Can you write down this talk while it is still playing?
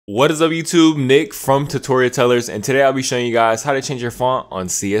What is up YouTube, Nick from TutorialTellers, and today I'll be showing you guys how to change your font on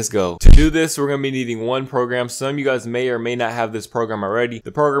CSGO. To do this, we're going to be needing one program. Some of you guys may or may not have this program already.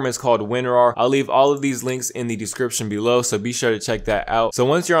 The program is called WinRAR. I'll leave all of these links in the description below, so be sure to check that out. So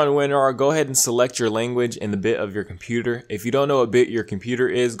once you're on WinRAR, go ahead and select your language and the bit of your computer. If you don't know what bit your computer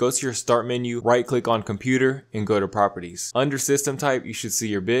is, go to your start menu, right click on computer and go to properties. Under system type, you should see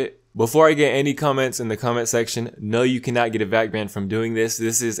your bit. Before I get any comments in the comment section, no, you cannot get a VAC ban from doing this.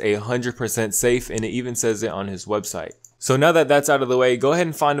 This is 100% safe, and it even says it on his website. So now that that's out of the way, go ahead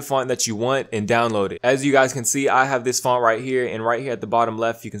and find the font that you want and download it. As you guys can see, I have this font right here, and right here at the bottom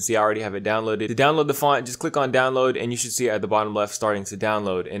left, you can see I already have it downloaded. To download the font, just click on download, and you should see it at the bottom left starting to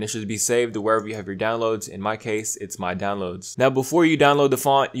download, and it should be saved to wherever you have your downloads. In my case, it's my downloads. Now, before you download the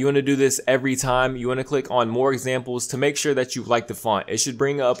font, you want to do this every time. You want to click on more examples to make sure that you like the font. It should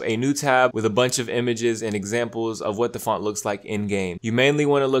bring up a new tab with a bunch of images and examples of what the font looks like in game. You mainly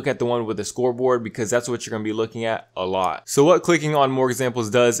want to look at the one with the scoreboard because that's what you're going to be looking at a lot. So what clicking on more examples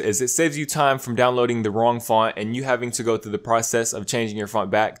does is it saves you time from downloading the wrong font and you having to go through the process of changing your font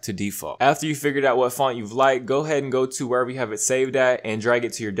back to default. After you figured out what font you've liked, go ahead and go to wherever you have it saved at and drag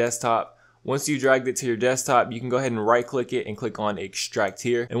it to your desktop. Once you dragged it to your desktop, you can go ahead and right click it and click on extract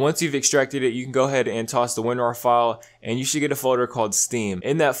here. And once you've extracted it, you can go ahead and toss the WinRAR file, and you should get a folder called Steam.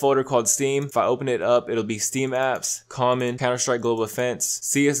 In that folder called Steam, if I open it up, it'll be Steam Apps, Common, Counter-Strike Global Offense,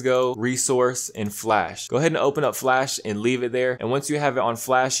 CSGO, Resource, and Flash. Go ahead and open up Flash and leave it there. And once you have it on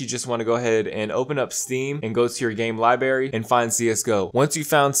Flash, you just want to go ahead and open up Steam and go to your game library and find CSGO. Once you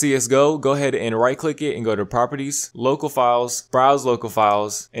found CSGO, go ahead and right click it and go to Properties, Local Files, Browse Local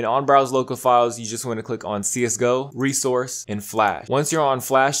Files, and on Browse Local Files, you just want to click on CSGO, Resource, and Flash. Once you're on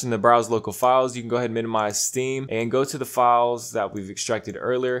Flash in the Browse Local Files, you can go ahead and minimize Steam and go to the files that we've extracted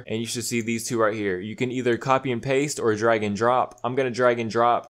earlier, and you should see these two right here. You can either copy and paste or drag and drop. I'm going to drag and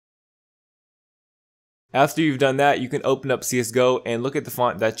drop. After you've done that, you can open up CSGO and look at the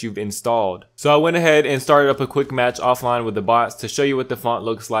font that you've installed. So I went ahead and started up a quick match offline with the bots to show you what the font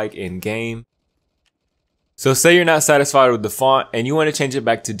looks like in game. So say you're not satisfied with the font and you want to change it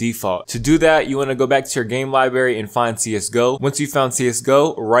back to default. To do that, you want to go back to your game library and find CSGO. Once you found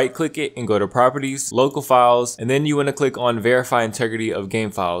CSGO, right click it and go to Properties, Local Files, and then you want to click on Verify Integrity of Game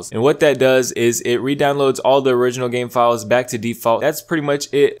Files. And what that does is it re-downloads all the original game files back to default. That's pretty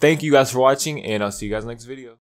much it. Thank you guys for watching, and I'll see you guys next video.